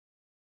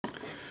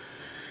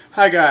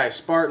Hi guys,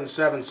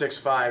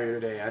 Spartan765 here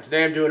today.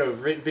 Today I'm doing a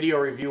video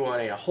review on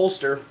a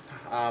holster.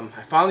 I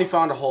finally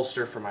found a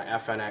holster for my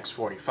FNX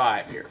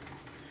 45 here.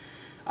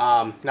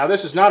 Now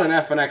this is not an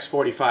FNX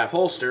 45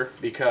 holster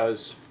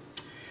because,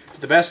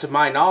 to the best of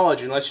my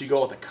knowledge, unless you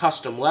go with a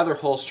custom leather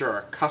holster or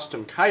a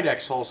custom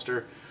Kydex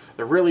holster,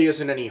 there really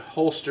isn't any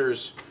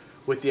holsters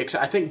with the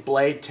I think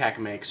Blade Tech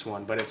makes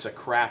one, but it's a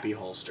crappy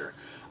holster.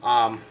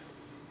 I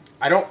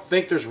don't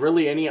think there's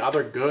really any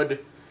other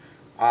good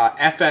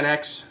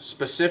FNX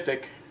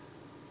specific,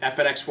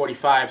 FNX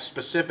 45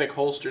 specific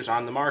holsters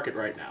on the market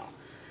right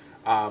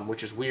now,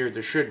 which is weird.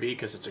 There should be,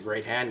 because it's a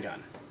great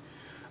handgun.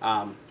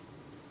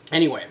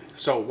 Anyway,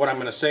 so what I'm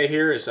going to say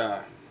here is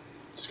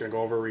just going to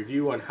go over a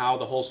review on how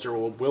the holster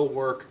will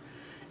work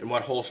and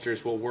what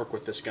holsters will work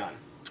with this gun.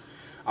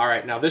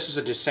 Alright, now this is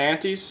a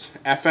santis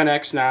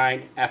FNX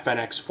 9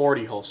 FNX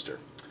 40 holster,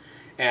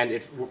 and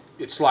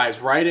it slides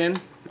right in.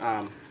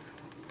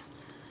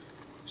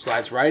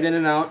 Slides right in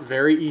and out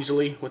very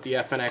easily with the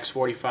FNX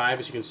 45,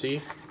 as you can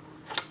see.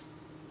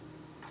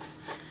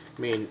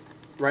 I mean,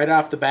 right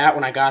off the bat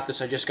when I got this,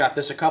 I just got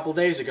this a couple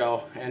days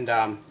ago,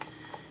 and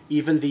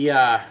even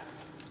the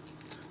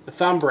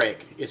thumb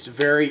brake, it's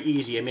very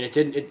easy. I mean,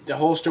 the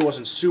holster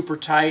wasn't super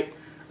tight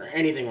or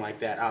anything like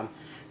that.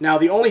 Now,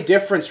 the only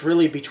difference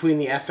really between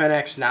the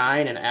FNX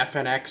 9 and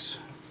FNX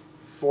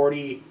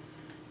 40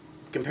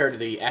 compared to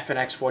the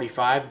FNX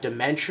 45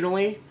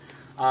 dimensionally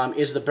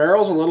is the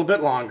barrel's a little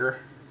bit longer,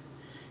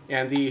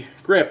 and the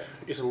grip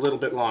is a little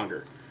bit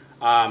longer.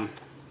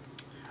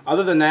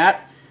 Other than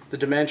that, the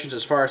dimensions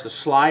as far as the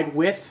slide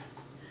width,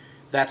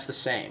 that's the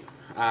same.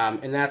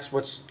 And that's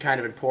what's kind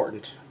of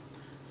important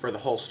for the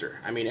holster.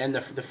 I mean, and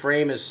the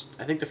frame is,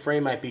 I think the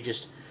frame might be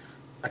just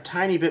a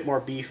tiny bit more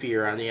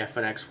beefier on the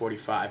FNX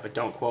 45, but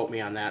don't quote me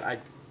on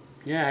that.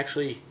 Yeah,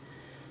 actually,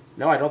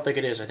 no, I don't think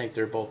it is. I think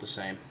they're both the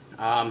same.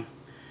 But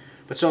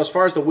so as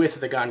far as the width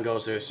of the gun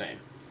goes, they're the same.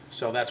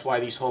 So that's why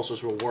these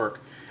holsters will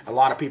work. A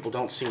lot of people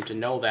don't seem to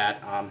know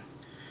that.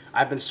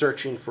 I've been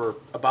searching for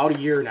about a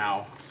year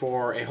now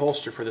for a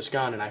holster for this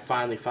gun, and I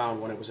finally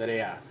found one. It was at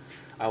a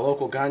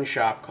local gun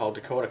shop called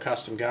Dakota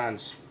Custom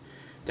Guns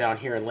down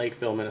here in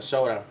Lakeville,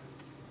 Minnesota.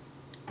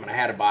 And I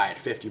had to buy it,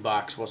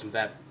 $50. Wasn't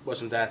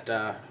that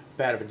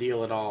bad of a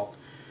deal at all.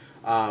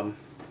 Now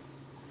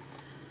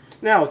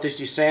with these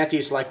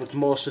santis, like with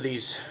most of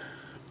these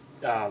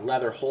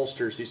leather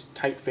holsters, these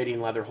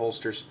tight-fitting leather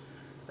holsters,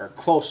 are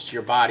close to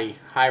your body,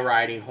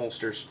 high-riding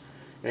holsters.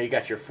 You know, you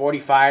got your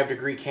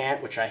 45-degree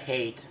cant, which I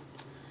hate,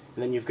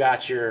 and then you've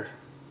got your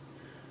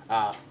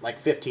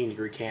like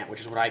 15-degree cant, which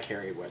is what I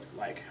carry with.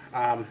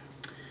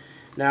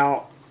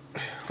 Now,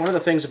 one of the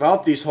things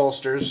about these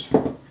holsters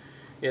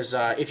is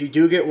if you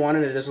do get one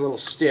and it is a little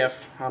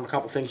stiff, a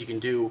couple things you can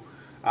do.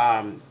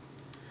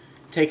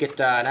 Take it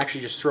and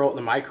actually just throw it in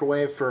the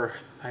microwave for,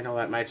 I know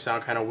that might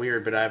sound kind of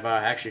weird, but I've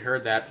actually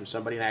heard that from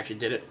somebody, and I actually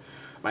did it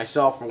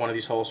myself for one of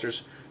these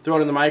holsters. Throw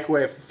it in the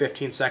microwave for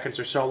 15 seconds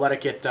or so, let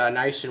it get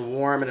nice and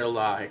warm, and it'll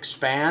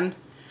expand.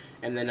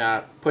 And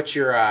then put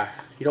your,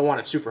 you don't want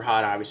it super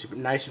hot obviously, but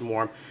nice and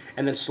warm.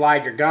 And then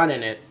slide your gun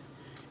in it,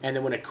 and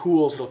then when it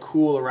cools, it'll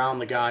cool around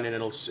the gun,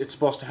 and it's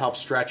supposed to help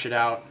stretch it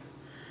out.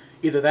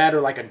 Either that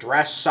or like a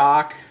dress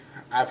sock.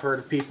 I've heard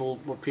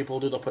of what people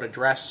do, they'll put a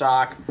dress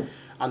sock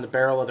on the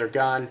barrel of their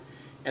gun,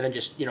 and then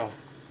just, you know,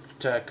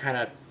 to kind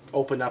of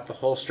open up the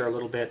holster a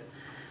little bit.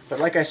 But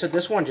like I said,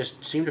 this one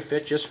just seemed to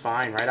fit just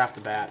fine right off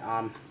the bat.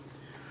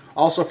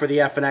 Also for the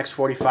FNX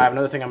 45,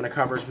 another thing I'm going to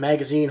cover is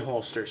magazine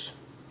holsters,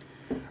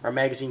 or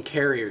magazine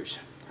carriers.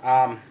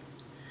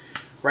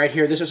 Right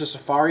here, this is a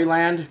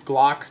Safariland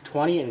Glock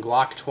 20 and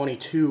Glock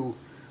 22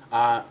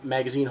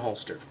 magazine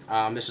holster.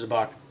 This is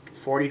about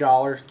 $40,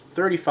 $35,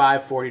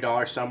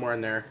 $40, somewhere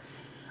in there.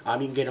 You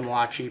can get them a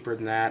lot cheaper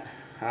than that.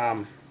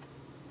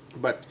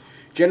 But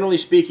generally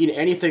speaking,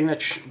 anything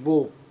that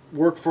will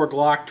work for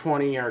Glock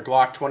 20 or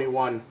Glock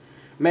 21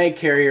 mag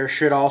carrier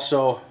should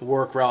also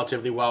work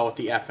relatively well with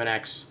the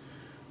FNX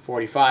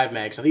 45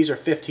 mags. So these are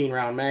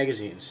 15-round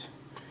magazines.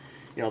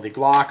 You know, the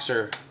Glocks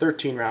are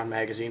 13-round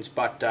magazines,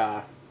 but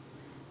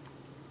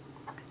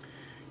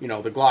you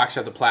know, the Glocks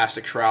have the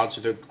plastic shrouds.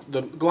 So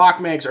the Glock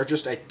mags are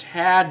just a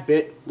tad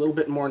bit, little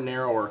bit more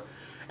narrower.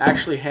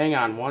 Actually, hang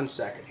on one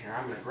second here.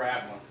 I'm going to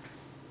grab one.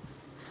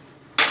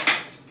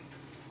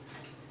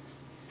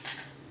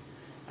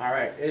 All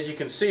right, as you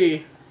can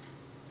see,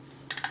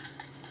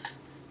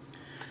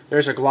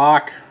 there's a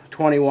Glock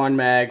 21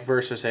 mag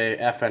versus a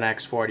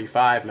FNX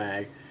 45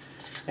 mag,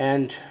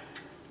 and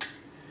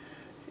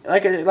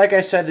like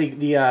I said,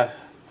 the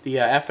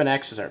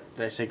FNX is, or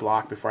did I say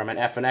Glock before? I meant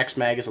FNX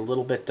mag is a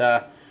little bit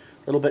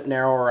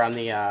narrower on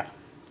the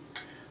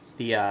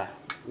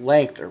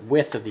length or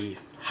width of the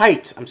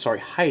height. I'm sorry,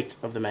 height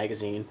of the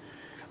magazine.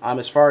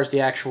 As far as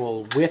the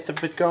actual width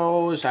of it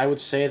goes, I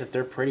would say that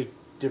they're pretty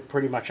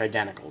much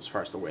identical as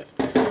far as the width.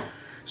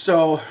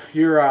 So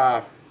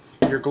your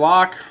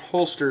Glock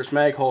holsters,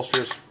 mag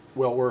holsters,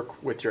 will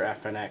work with your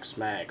FNX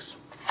mags.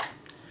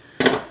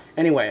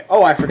 Anyway,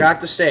 oh, I forgot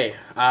to say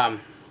at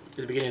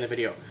the beginning of the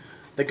video,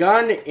 the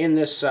gun in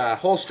this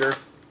holster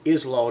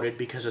is loaded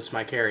because it's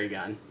my carry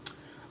gun.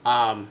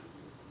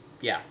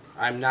 Yeah,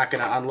 I'm not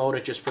going to unload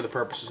it just for the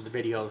purposes of the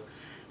video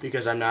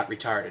because I'm not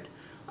retarded.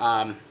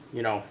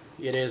 You know,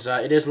 it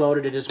is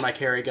loaded, it is my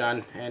carry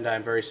gun, and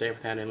I'm very safe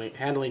with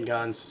handling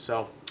guns,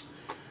 so,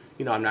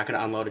 you know, I'm not going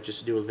to unload it just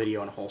to do a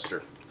video on a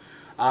holster.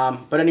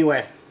 But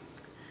anyway,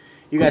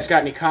 you guys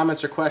got any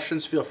comments or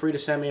questions, feel free to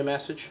send me a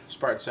message.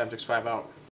 Spartan765 out.